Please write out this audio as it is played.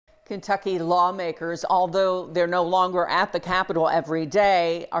Kentucky lawmakers, although they're no longer at the Capitol every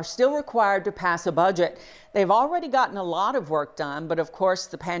day, are still required to pass a budget. They've already gotten a lot of work done, but of course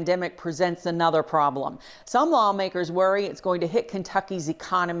the pandemic presents another problem. Some lawmakers worry it's going to hit Kentucky's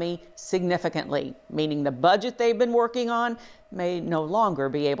economy significantly, meaning the budget they've been working on may no longer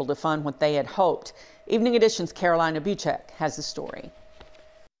be able to fund what they had hoped. Evening Edition's Carolina Buchek has the story.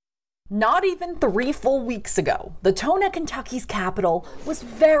 Not even 3 full weeks ago, the tone at Kentucky's Capitol was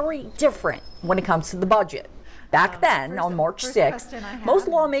very different when it comes to the budget. Back then, on March 6th, most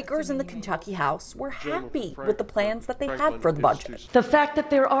lawmakers in the Kentucky House were happy with the plans that they had for the budget. The fact that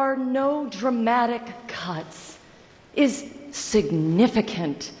there are no dramatic cuts is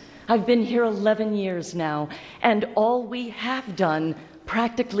significant. I've been here 11 years now, and all we have done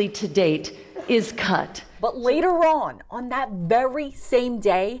practically to date is cut. But later on that very same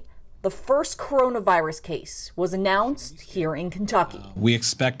day, the first coronavirus case was announced here in Kentucky. We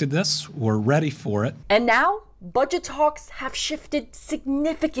expected this, we're ready for it. And now, budget talks have shifted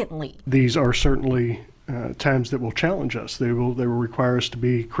significantly. These are certainly times that will challenge us. They will require us to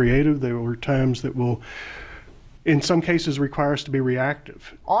be creative. They are times that will, in some cases, require us to be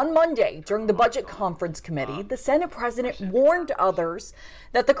reactive. On Monday, during the Budget Conference Committee, the Senate President warned others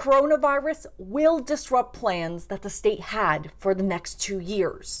that the coronavirus will disrupt plans that the state had for the next 2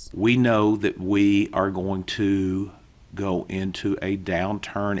 years. We know that we are going to go into a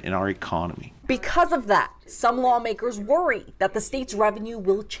downturn in our economy. Because of that, some lawmakers worry that the state's revenue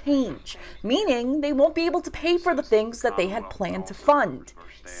will change, meaning they won't be able to pay for the things that they had planned to fund,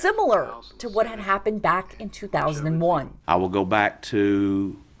 similar to what had happened back in 2001. I will go back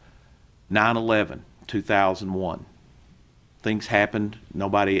to 9/11, 2001. Things happened,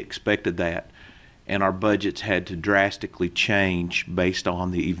 nobody expected that, and our budgets had to drastically change based on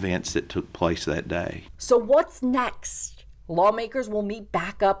the events that took place that day. So what's next? Lawmakers will meet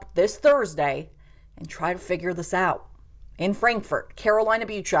back up this Thursday and try to figure this out. In Frankfort, Carolina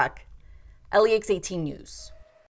Buchek, LEX 18 News.